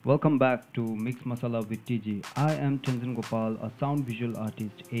Welcome back to Mix Masala with TG. I am Chandan Gopal, a sound visual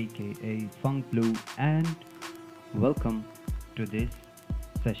artist aka Funk Blue, and welcome to this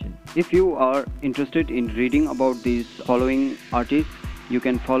session. If you are interested in reading about these following artists, you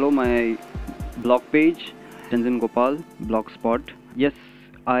can follow my blog page, Chandan Gopal Blogspot. Yes,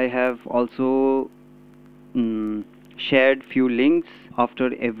 I have also shared few links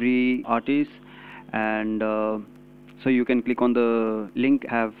after every artist, and so you can click on the link,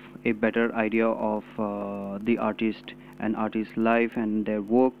 have a better idea of the artist and artist life and their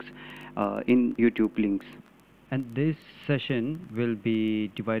works in YouTube links. And this session will be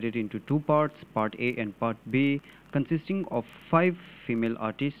divided into two parts, part A and part B, consisting of 5 female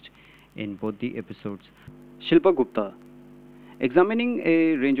artists in both the episodes. Shilpa Gupta, examining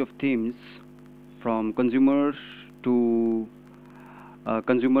a range of themes from consumer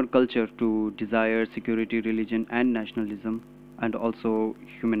culture to desire, security, religion, and nationalism, and also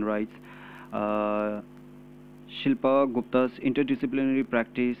human rights. Uh, Shilpa Gupta's interdisciplinary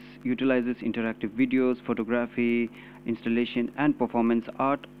practice utilizes interactive videos, photography, installation, and performance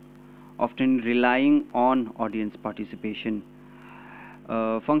art, often relying on audience participation.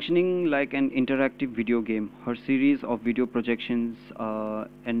 Functioning like an interactive video game, her series of video projections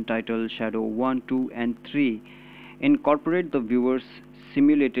entitled Shadow 1, 2, and 3 incorporate the viewer's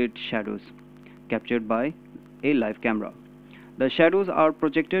simulated shadows captured by a live camera. The shadows are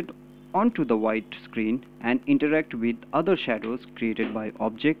projected onto the white screen and interact with other shadows created by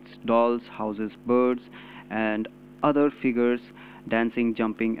objects, dolls, houses, birds, and other figures dancing,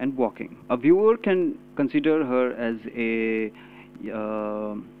 jumping, and walking. A viewer can consider her as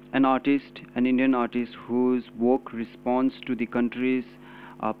uh, an Indian artist whose work responds to the country's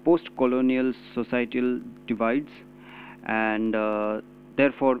post-colonial societal divides, and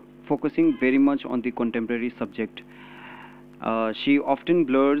therefore focusing very much on the contemporary subject. She often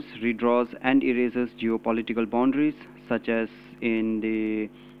blurs, redraws, and erases geopolitical boundaries, such as in the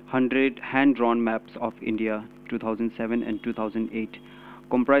 100 hand-drawn maps of India 2007 and 2008,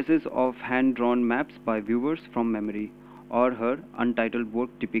 comprises of hand-drawn maps by viewers from memory, or her untitled work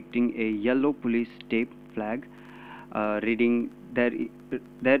depicting a yellow police tape flag reading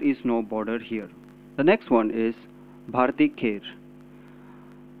there is no border here. The next one is Bharti Kher.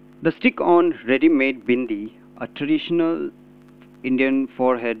 The stick-on ready-made bindi, a traditional Indian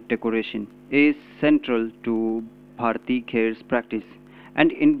forehead decoration, is central to Bharti Kher's practice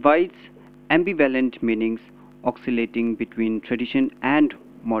and invites ambivalent meanings oscillating between tradition and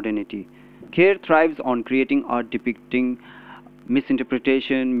modernity. Kher thrives on creating art depicting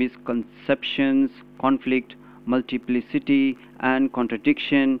misinterpretation, misconceptions, conflict, multiplicity, and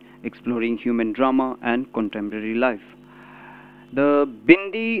contradiction, exploring human drama and contemporary life. The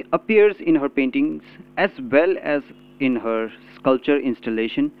bindi appears in her paintings as well as in her sculpture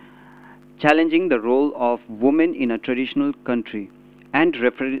installation, challenging the role of woman in a traditional country and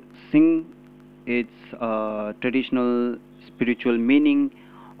referencing its traditional spiritual meaning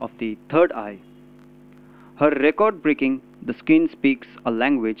of the third eye. Her record breaking The Skin Speaks a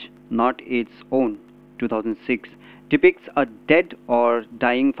Language Not Its Own 2006 depicts a dead or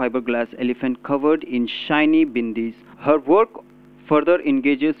dying fiberglass elephant covered in shiny bindis. Her work further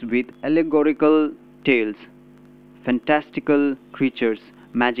engages with allegorical tales, fantastical creatures,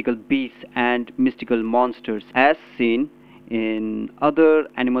 magical beasts, and mystical monsters, as seen in other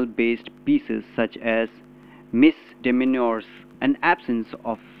animal based pieces such as Miss Demenor's An Absence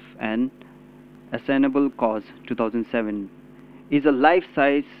of an Assignable Cause 2007 is a life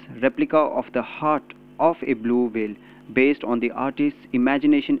size replica of the heart of a blue whale based on the artist's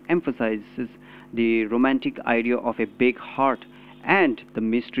imagination, emphasizes the romantic idea of a big heart and the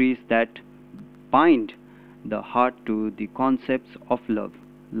mysteries that bind the heart to the concepts of love,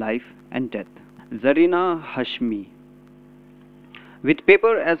 life, and death. Zarina Hashmi. With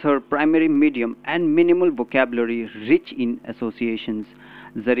paper as her primary medium and minimal vocabulary rich in associations,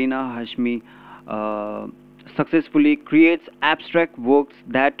 Zarina Hashmi uh, successfully creates abstract works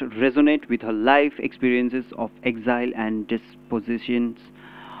that resonate with her life experiences of exile and dispositions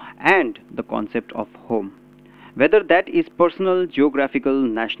and the concept of home. Whether that is personal, geographical,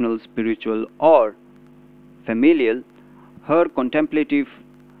 national, spiritual, or familial, her contemplative,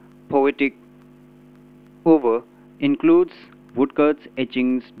 poetic oeuvre includes woodcuts,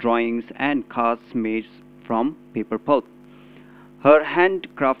 etchings, drawings, and casts made from paper pulp. Her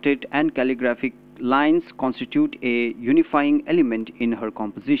handcrafted and calligraphic lines constitute a unifying element in her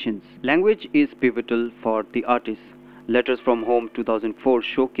compositions. Language is pivotal for the artist. Letters from Home 2004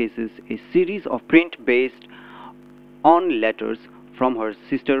 showcases a series of print based on letters from her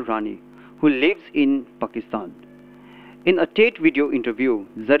sister Rani, who lives in Pakistan. In a Tate video interview,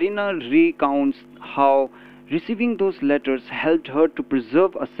 Zarina recounts how receiving those letters helped her to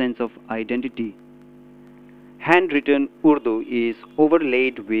preserve a sense of identity. Handwritten Urdu is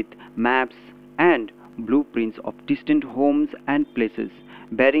overlaid with maps and blueprints of distant homes and places,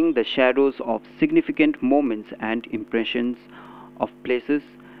 bearing the shadows of significant moments and impressions of places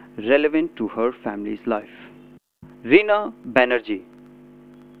relevant to her family's life. Reena Banerjee,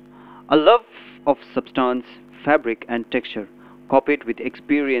 a love of substance, fabric, and texture, coupled with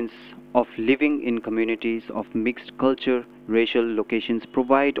experience of living in communities of mixed culture, racial locations,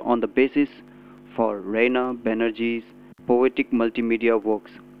 provide on the basis for Reina Banerjee's poetic multimedia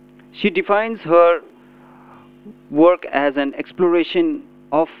works. She defines her work as an exploration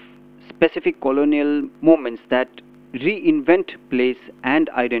of specific colonial moments that reinvent place and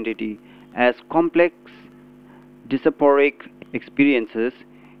identity as complex diasporic experiences,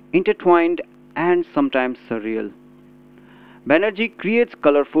 intertwined and sometimes surreal. Banerjee creates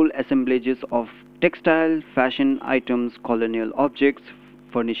colorful assemblages of textile, fashion items, colonial objects,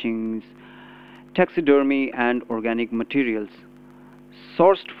 furnishings, taxidermy, and organic materials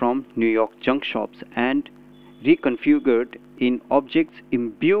sourced from New York junk shops and reconfigured in objects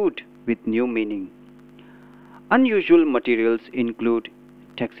imbued with new meaning. Unusual materials include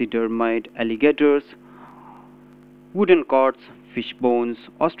taxidermied alligators, wooden carts, fish bones,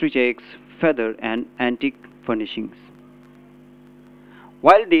 ostrich eggs, feather, and antique furnishings.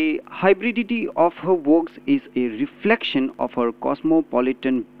 While the hybridity of her works is a reflection of her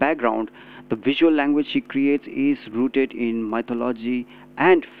cosmopolitan background, the visual language she creates is rooted in mythology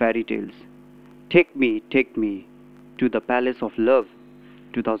and fairy tales. Take Me to the Palace of Love,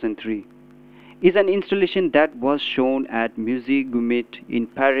 2003, is an installation that was shown at Musée Guimet in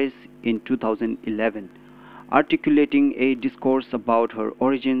Paris in 2011, articulating a discourse about her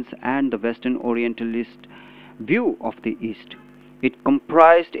origins and the Western Orientalist view of the East. It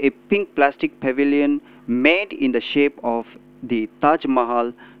comprised a pink plastic pavilion made in the shape of the Taj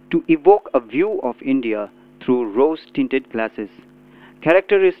Mahal to evoke a view of India through rose-tinted glasses,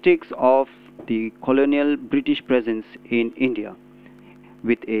 characteristics of the colonial British presence in India,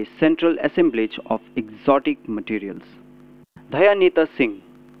 with a central assemblage of exotic materials. Dayanita Singh,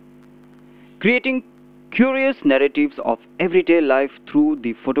 creating curious narratives of everyday life through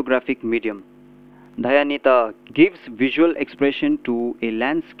the photographic medium. Dayanita gives visual expression to a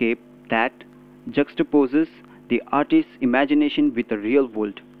landscape that juxtaposes the artist's imagination with the real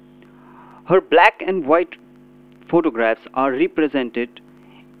world. Her black and white photographs are represented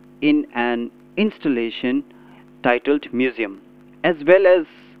in an installation titled Museum, as well as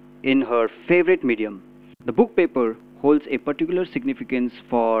in her favorite medium. The book paper holds a particular significance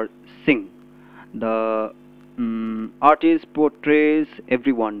for Singh. The artist portrays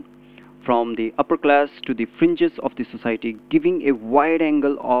everyone from the upper class to the fringes of the society, giving a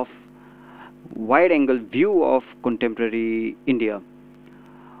wide-angle view of contemporary India.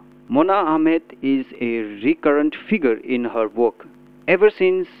 Mona Ahmed is a recurrent figure in her work. Ever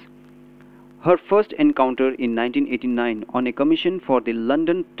since her first encounter in 1989 on a commission for the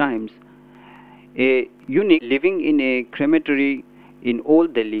London Times, a eunuch living in a crematory in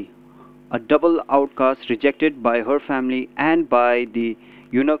Old Delhi, a double outcast rejected by her family and by the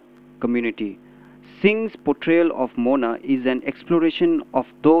eunuch community. Singh's portrayal of Mona is an exploration of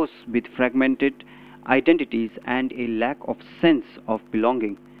those with fragmented identities and a lack of sense of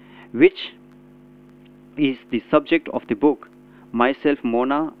belonging, which is the subject of the book, Myself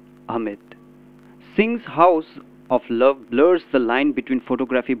Mona Ahmed. Singh's House of Love blurs the line between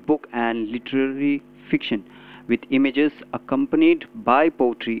photography, book, and literary fiction, with images accompanied by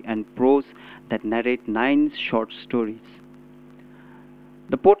poetry and prose that narrate 9 short stories.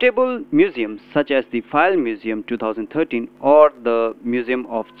 The portable museums, such as the File Museum 2013 or the Museum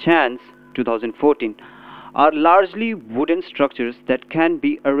of Chance 2014, are largely wooden structures that can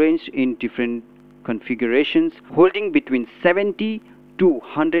be arranged in different configurations, holding between 70 to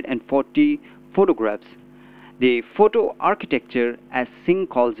 140 photographs. The photo architecture, as Singh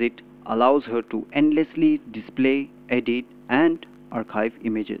calls it, allows her to endlessly display, edit, and archive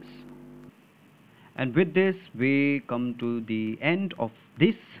images. And with this, we come to the end of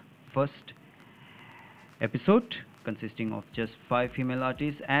this first episode consisting of just 5 female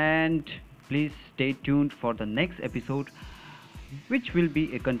artists, and please stay tuned for the next episode, which will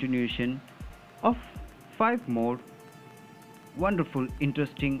be a continuation of 5 more wonderful,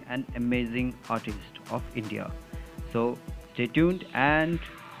 interesting, and amazing artists of India. So stay tuned and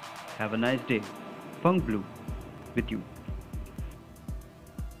have a nice day. Funk Blue with you.